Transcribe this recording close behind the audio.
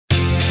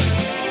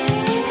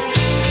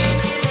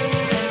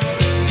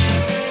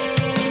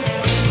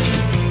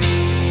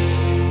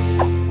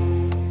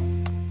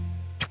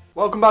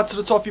Welcome back to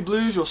the Toffee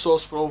Blues, your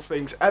source for all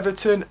things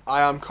Everton. I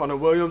am Connor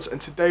Williams,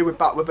 and today we're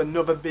back with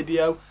another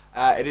video.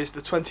 It is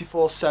the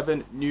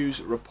 24/7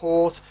 news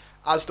report.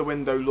 As the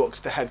window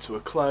looks to head to a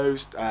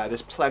close,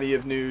 there's plenty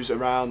of news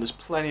around, there's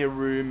plenty of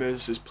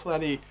rumours, there's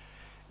plenty,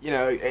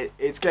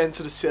 it's getting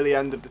to the silly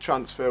end of the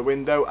transfer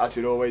window, as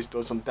it always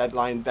does on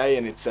deadline day,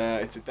 and it's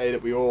a day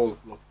that we all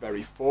look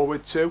very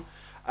forward to.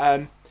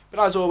 But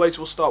as always,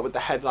 we'll start with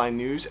the headline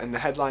news, and the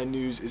headline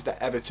news is that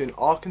Everton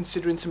are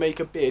considering to make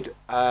a bid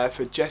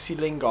for Jesse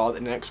Lingard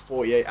in the next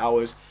 48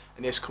 hours,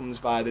 and this comes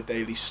via the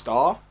Daily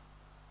Star.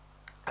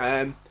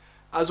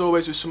 As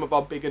always with some of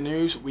our bigger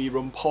news, we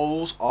run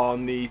polls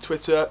on the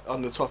Twitter,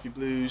 on the Toffee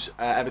Blues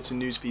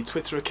Everton Newsfeed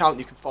Twitter account.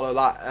 You can follow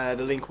that,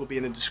 the link will be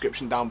in the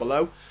description down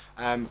below.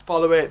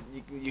 Follow it,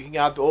 you can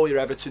have all your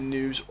Everton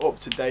news up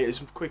to date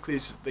as quickly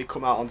as they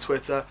come out on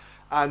Twitter.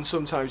 And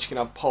sometimes you can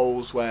have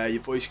polls where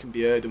your voice can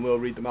be heard and we'll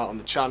read them out on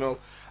the channel.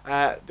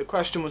 The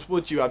question was,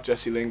 would you have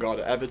Jesse Lingard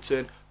at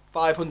Everton?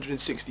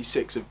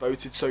 566 have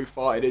voted so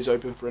far. It is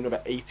open for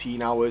another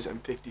 18 hours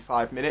and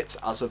 55 minutes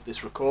as of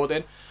this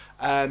recording.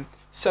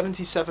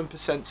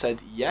 77%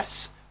 said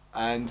yes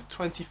and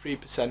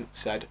 23%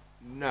 said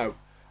no.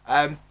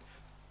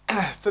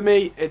 For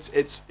me,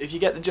 it's if you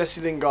get the Jesse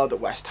Lingard that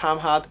West Ham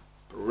had,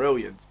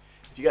 brilliant.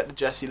 If you get the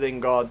Jesse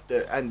Lingard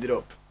that ended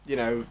up,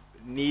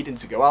 needing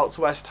to go out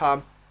to West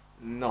Ham,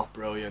 not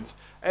brilliant.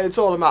 It's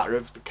all a matter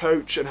of the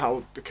coach and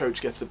how the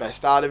coach gets the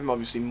best out of him.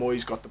 Obviously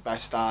Moyes got the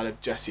best out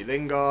of Jesse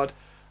Lingard.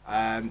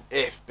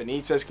 If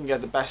Benitez can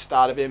get the best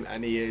out of him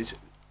and he is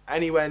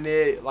anywhere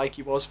near like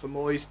he was for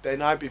Moyes,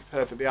 then I'd be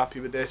perfectly happy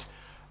with this.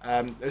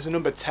 There's a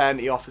number 10,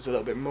 he offers a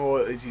little bit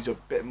more, as he's a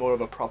bit more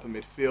of a proper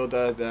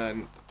midfielder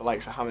than the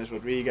likes of James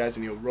Rodriguez,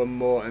 and he'll run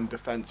more and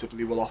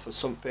defensively will offer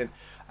something.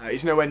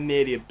 He's nowhere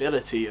near the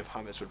ability of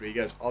James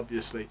Rodriguez,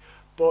 obviously,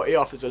 but he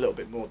offers a little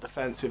bit more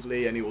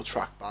defensively and he will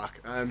track back,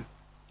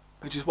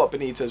 which is what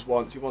Benitez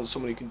wants. He wants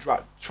someone who can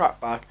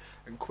track back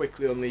and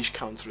quickly unleash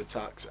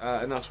counter-attacks,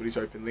 and that's what he's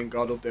hoping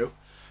Lingard will do.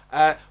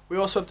 We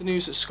also have the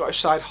news that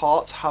Scottish side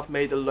Hearts have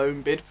made a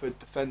loan bid for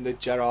defender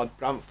Gerard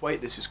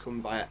Branthwaite. This has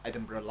come via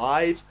Edinburgh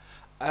Live.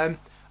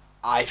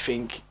 I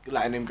think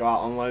letting him go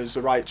out on loan is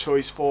the right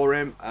choice for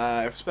him,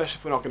 especially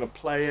if we're not going to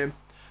play him.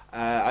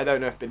 I don't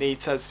know if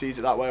Benitez sees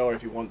it that way or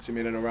if he wants him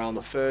in and around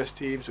the first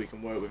team so he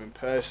can work with him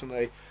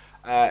personally.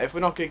 If we're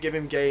not going to give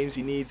him games,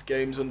 he needs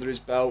games under his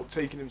belt.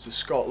 Taking him to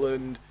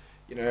Scotland,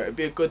 it'd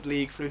be a good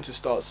league for him to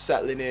start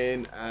settling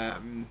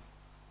in,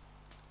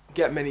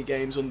 get many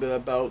games under their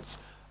belts.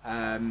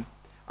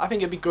 I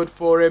think it'd be good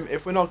for him.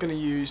 If we're not going to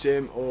use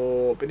him,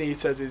 or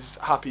Benitez is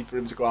happy for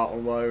him to go out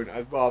on loan,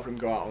 I'd rather him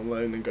go out on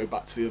loan than go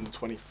back to the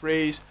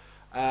under-23s,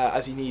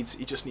 as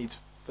he just needs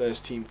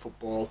first team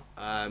football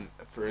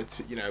for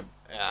it,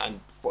 and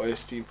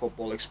first team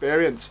football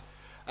experience.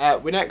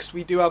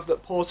 We do have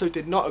that Porto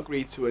did not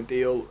agree to a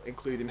deal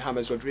including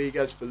James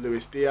Rodriguez for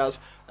Luis Diaz,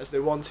 as they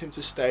want him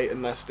to stay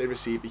unless they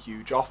receive a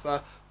huge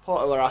offer.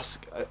 Porto are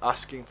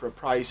asking for a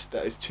price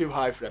that is too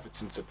high for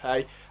Everton to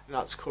pay, and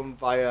that's come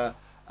via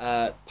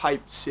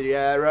Pipe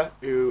Sierra,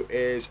 who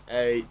is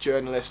a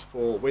journalist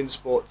for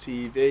Winsport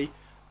TV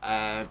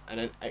and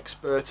an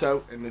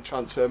experto in the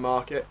transfer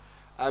market.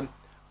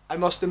 I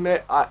must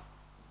admit,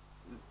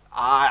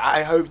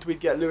 I hoped we'd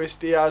get Luis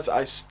Diaz.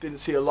 I've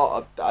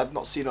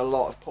not seen a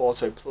lot of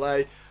Porto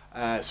play,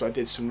 so I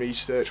did some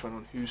research, went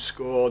on who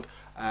scored,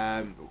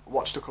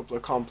 watched a couple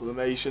of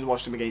compilations,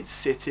 watched him against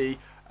City,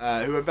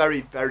 who are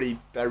very, very,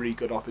 very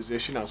good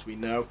opposition, as we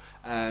know,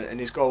 and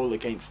his goal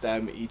against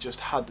them, he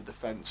just had the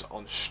defence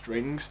on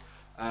strings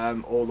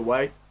all the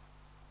way.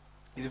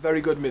 He's a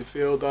very good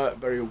midfielder,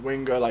 very good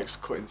winger, likes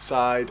to cut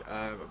inside.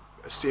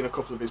 I've seen a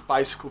couple of his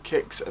bicycle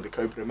kicks at the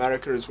Copa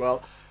America as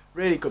well.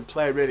 Really good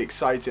player, really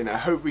exciting. I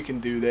hope we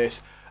can do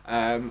this.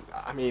 I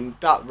mean,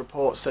 that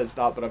report says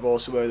that, but I've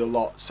also heard a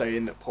lot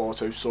saying that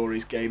Porto saw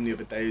his game the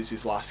other day as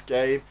his last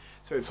game.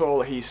 So it's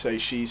all he say,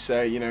 she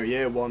say.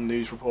 Yeah, one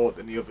news report,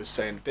 then the other's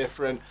saying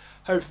different.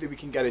 Hopefully we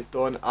can get it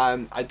done.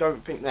 I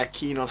don't think they're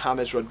keen on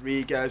James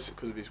Rodriguez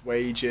because of his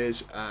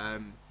wages. I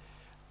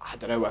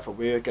don't know whether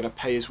we're going to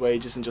pay his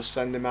wages and just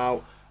send him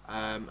out.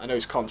 I know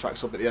his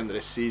contract's up at the end of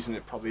this season.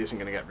 It probably isn't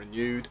going to get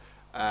renewed.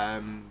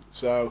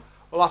 So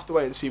we'll have to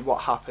wait and see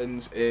what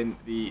happens in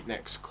the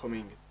next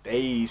coming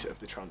days of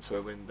the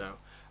transfer window.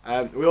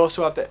 We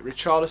also have that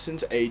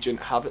Richarlison's agent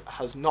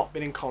has not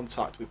been in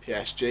contact with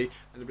PSG,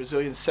 and the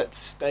Brazilian's set to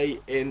stay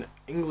in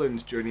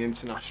England during the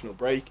international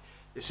break.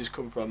 This has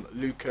come from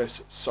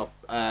Lucas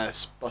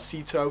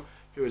Sposito,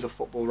 who is a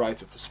football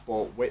writer for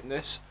Sport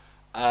Witness.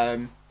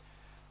 I'm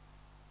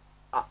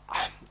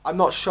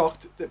not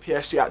shocked that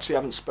PSG actually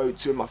haven't spoke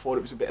to him. I thought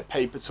it was a bit of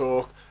paper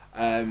talk.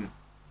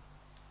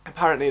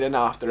 Apparently they're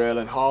now after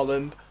Erling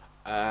Haaland,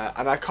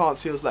 and I can't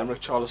see us letting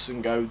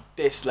Richarlison go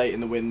this late in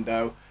the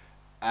window.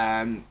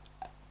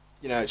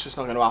 It's just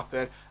not going to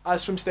happen.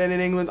 As from staying in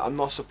England, I'm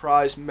not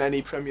surprised.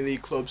 Many Premier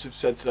League clubs have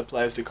said to their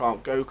players they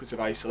can't go because of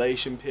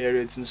isolation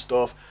periods and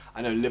stuff.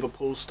 I know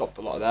Liverpool stopped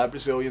a lot of their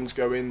Brazilians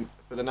going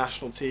for the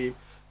national team.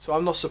 So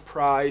I'm not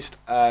surprised.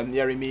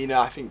 Yerry Mina,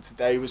 I think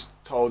today was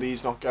told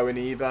he's not going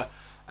either.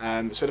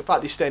 So the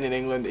fact he's staying in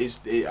England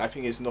I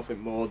think, is nothing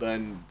more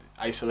than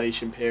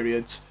isolation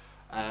periods.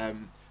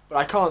 But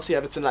I can't see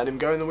Everton letting him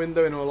go in the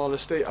window, in all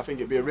honesty. I think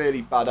it'd be a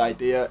really bad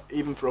idea,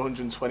 even for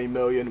 120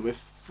 million, with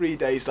 3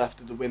 days left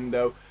of the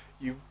window.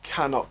 You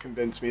cannot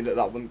convince me that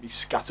that wouldn't be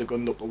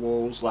scattergunned up the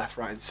walls, left,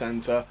 right and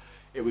centre.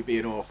 It would be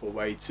an awful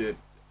way to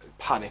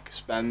panic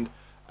spend.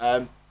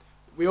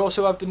 We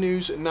also have the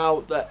news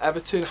now that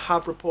Everton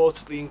have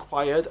reportedly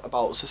inquired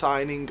about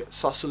signing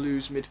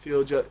Sassuolo's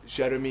midfielder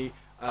Jeremy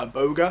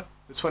Boga.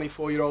 The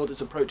 24-year-old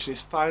is approaching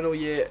his final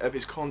year of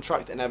his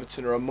contract, and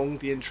Everton are among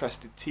the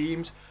interested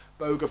teams.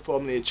 Boga,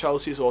 formerly at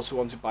Chelsea, is also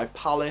wanted by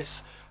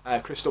Palace,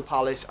 Crystal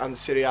Palace and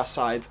Serie A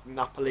sides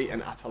Napoli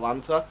and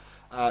Atalanta.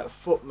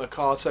 Foot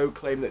Mercato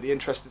claimed that the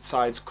interested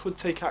sides could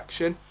take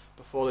action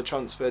before the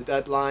transfer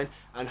deadline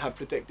and have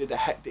predicted a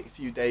hectic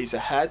few days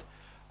ahead.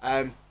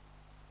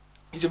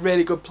 He's a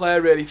really good player,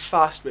 really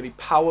fast, really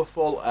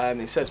powerful.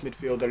 It says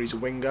midfielder, he's a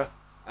winger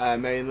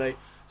mainly.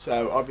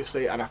 So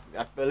obviously, and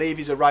I believe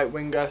he's a right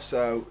winger,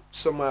 so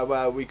somewhere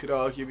where we could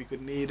argue we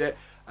could need it.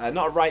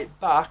 Not a right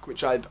back,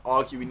 which I'd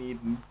argue we need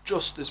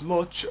just as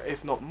much,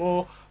 if not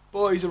more,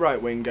 but he's a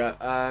right winger.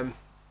 And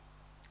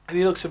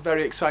he looks a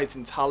very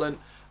exciting talent.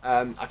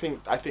 I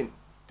think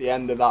the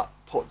end of that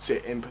puts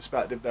it in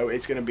perspective, though.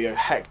 It's going to be a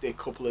hectic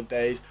couple of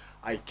days.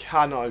 I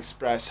cannot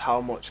express how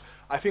much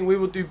I think we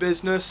will do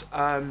business.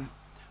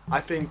 I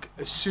think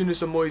as soon as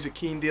the Moise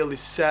Kean deal is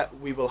set,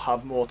 we will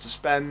have more to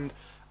spend.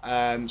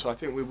 So I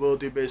think we will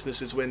do business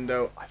this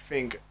window. I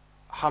think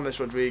James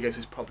Rodriguez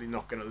is probably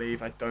not going to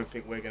leave. I don't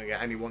think we're going to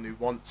get anyone who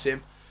wants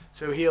him.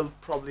 So he'll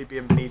probably be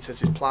in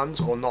Benitez's plans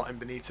or not in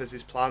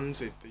Benitez's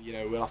plans.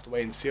 We'll have to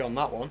wait and see on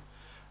that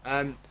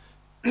one.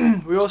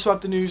 We also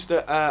have the news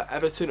that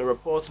Everton are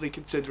reportedly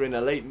considering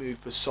a late move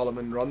for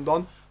Solomon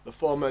Rondon. The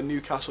former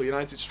Newcastle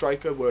United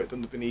striker worked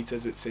under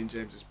Benitez at St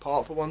James's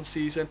Park for 1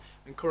 season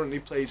and currently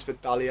plays for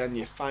Dalian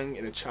Yifang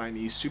in the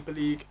Chinese Super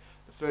League.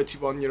 The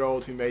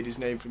 31-year-old, who made his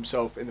name for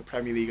himself in the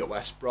Premier League at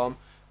West Brom,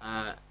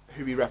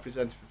 who he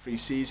represented for 3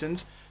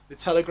 seasons. The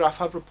Telegraph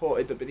have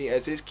reported that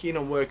Benitez is keen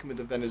on working with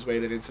the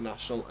Venezuelan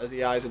international as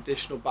he eyes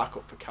additional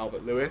backup for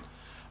Calvert-Lewin.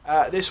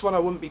 This one I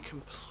wouldn't be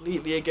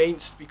completely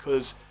against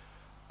because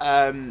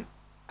I'd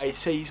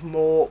say he's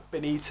more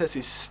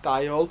Benitez's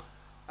style.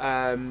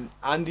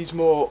 And he's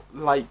more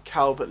like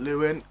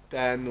Calvert-Lewin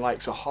than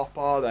like a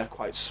Hopper. They're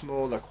quite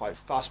small, they're quite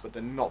fast, but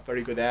they're not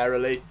very good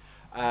aerially.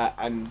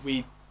 And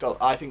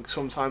I think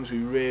sometimes we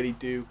really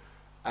do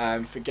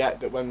forget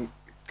that when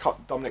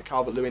Dominic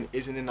Calvert-Lewin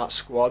isn't in that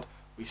squad,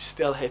 we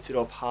still hit it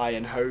up high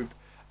and hope.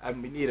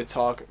 And we need a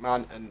target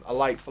man, and a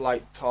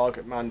like-for-like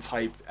target man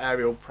type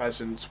aerial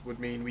presence would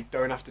mean we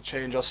don't have to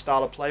change our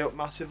style of play up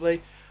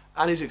massively.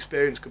 And his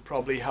experience could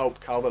probably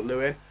help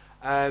Calvert-Lewin.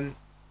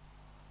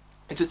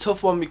 It's a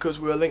tough one because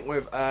we were linked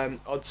with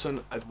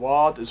Odsonne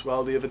Edouard as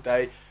well the other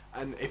day,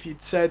 and if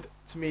you'd said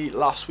to me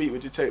last week,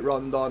 would you take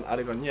Rondon, I'd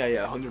have gone,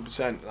 yeah,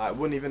 100%. I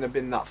wouldn't even have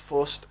been that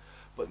fussed,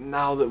 but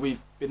now that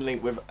we've been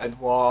linked with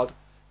Edouard,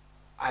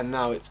 and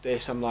now it's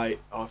this, I'm like,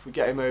 oh, if we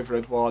get him over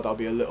Edouard, I'll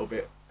be a little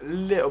bit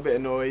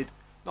annoyed.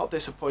 Not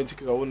disappointed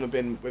because I wouldn't have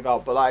been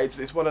without, but like,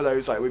 it's one of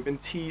those, like, we've been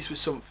teased with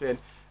something,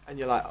 and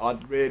you're like,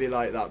 I'd really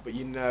like that, but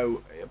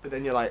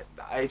then you're like,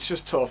 it's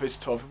just tough, it's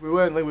tough. If we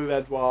weren't linked with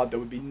Edouard, there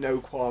would be no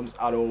qualms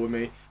at all with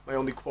me. My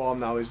only qualm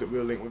now is that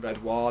we're linked with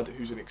Edouard,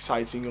 who's an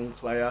exciting young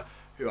player,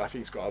 who I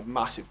think's got a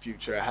massive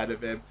future ahead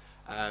of him.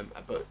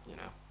 But,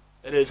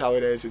 it is how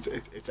it is,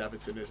 it's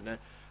Everton, isn't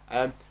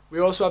it? We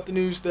also have the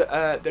news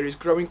that there is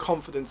growing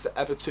confidence that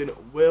Everton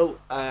will,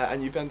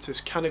 and Juventus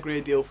can agree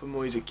a deal for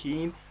Moise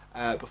Kean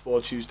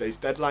before Tuesday's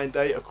deadline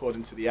day,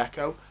 according to the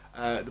Echo.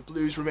 The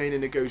Blues remain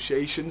in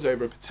negotiations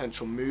over a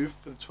potential move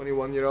for the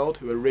 21-year-old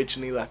who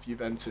originally left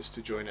Juventus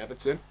to join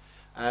Everton.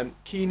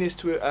 Keane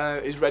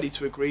is ready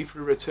to agree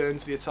for a return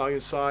to the Italian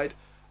side,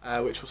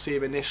 which will see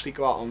him initially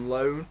go out on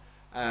loan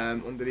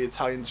under the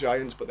Italian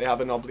Giants, but they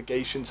have an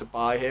obligation to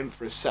buy him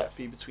for a set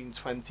fee between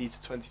 20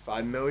 to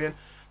 25 million.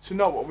 So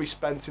not what we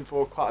spent him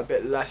for, quite a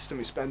bit less than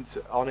we spent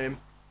on him.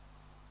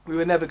 We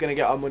were never going to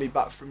get our money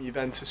back from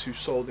Juventus, who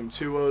sold him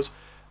to us,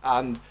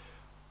 and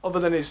other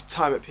than his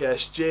time at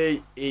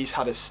PSG, he's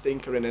had a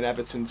stinker in an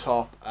Everton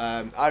top.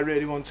 I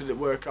really wanted it to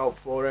work out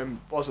for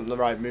him. Wasn't the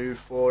right move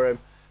for him.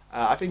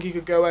 I think he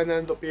could go and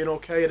end up being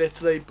okay at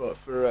Italy, but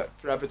for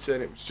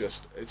Everton,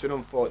 it's an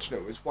unfortunate.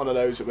 It was one of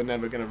those that were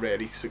never going to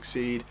really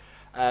succeed.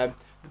 The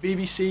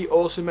BBC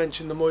also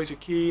mentioned the Moise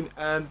Kean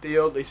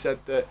deal. They said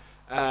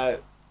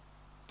that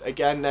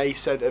again, they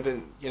said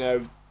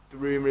the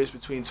rumour is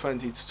between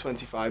 20 to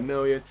 25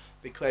 million.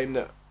 They claim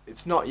that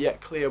it's not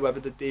yet clear whether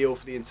the deal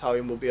for the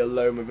Italian will be a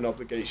loan with an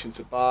obligation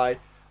to buy,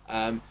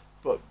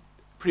 but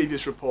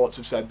previous reports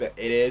have said that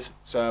it is.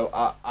 So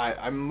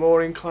I'm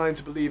more inclined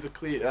to believe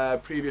the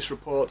previous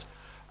report,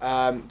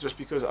 just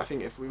because I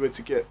think if we were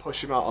to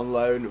push him out on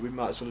loan, we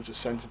might as well have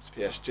just sent him to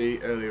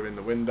PSG earlier in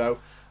the window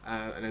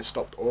and then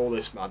stopped all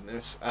this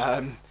madness.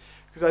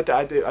 because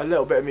I do, a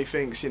little bit of me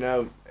thinks, you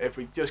know, if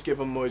we just give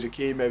them Moise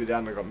Kean, maybe they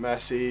hadn't got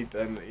Messi,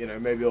 then, you know,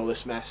 maybe all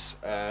this mess,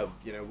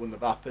 you know, wouldn't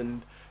have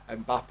happened.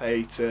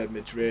 Mbappe to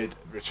Madrid,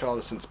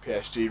 Richarlison to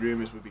PSG,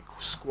 rumours would be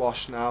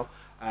squashed now.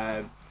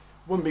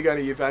 Wouldn't be going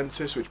to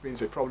Juventus, which means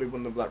they probably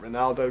wouldn't have let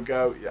Ronaldo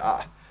go.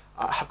 Yeah,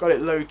 I've got it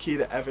low-key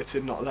that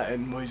Everton not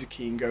letting Moise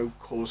Kean go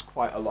caused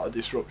quite a lot of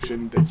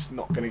disruption that's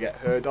not going to get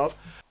heard of.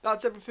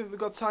 That's everything we've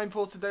got time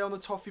for today on the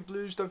Toffee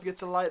Blues. Don't forget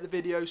to like the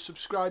video,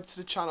 subscribe to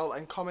the channel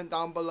and comment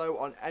down below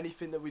on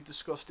anything that we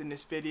discussed in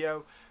this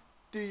video.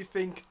 Do you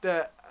think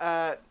that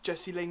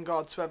Jesse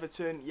Lingard to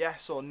Everton,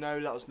 yes or no?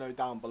 Let us know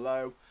down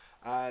below.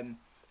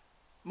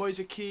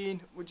 Moise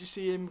Kean, would you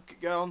see him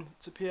go on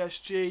to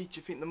PSG? Do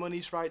you think the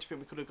money's right? Do you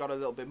think we could have got a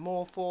little bit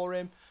more for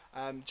him?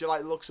 Do you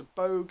like the looks of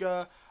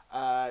Boga?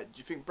 Do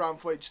you think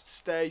Branthwaite should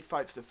stay,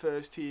 fight for the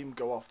first team,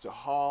 go off to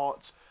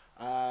Heart?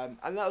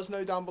 And let us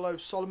know down below,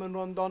 Solomon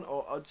Rondon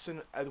or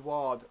Hudson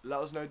Edouard. Let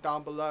us know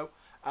down below.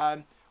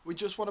 We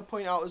just want to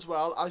point out as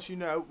well, as you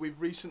know, we've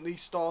recently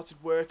started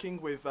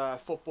working with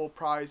football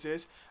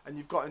prizes, and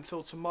you've got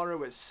until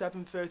tomorrow at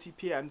 7:30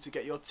 PM to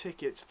get your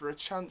tickets for a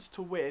chance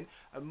to win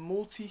a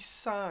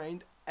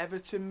multi-signed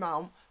Everton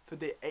mount for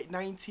the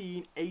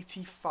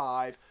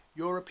 1985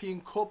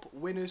 European Cup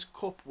Winners'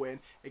 Cup win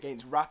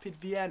against Rapid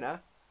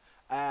Vienna.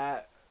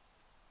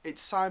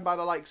 It's signed by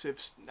the likes of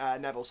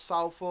Neville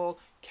Southall,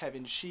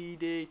 Kevin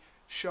Sheedy,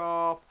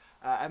 Sharp,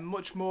 and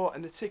much more,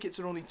 and the tickets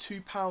are only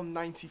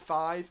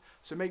 £2.95,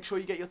 so make sure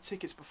you get your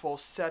tickets before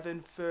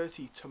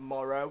 7:30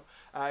 tomorrow.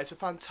 It's a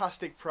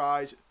fantastic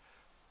prize,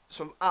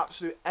 some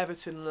absolute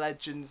Everton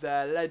legends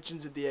there,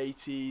 legends of the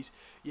 80s,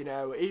 you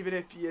know, even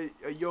if you're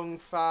a young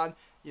fan,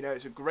 you know,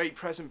 it's a great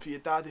present for your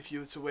dad if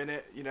you were to win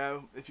it, you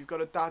know, if you've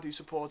got a dad who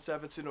supports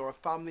Everton or a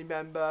family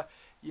member,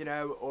 you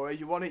know, or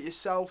you want it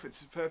yourself,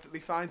 it's perfectly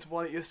fine to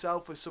want it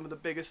yourself with some of the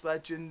biggest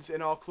legends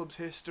in our club's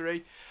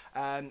history,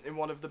 and in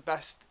one of the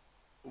best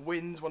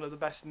wins, one of the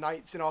best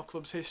nights in our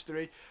club's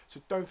history.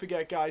 So don't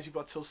forget guys, you've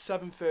got till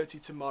 7:30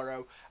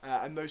 tomorrow,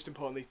 and most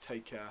importantly,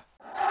 take care.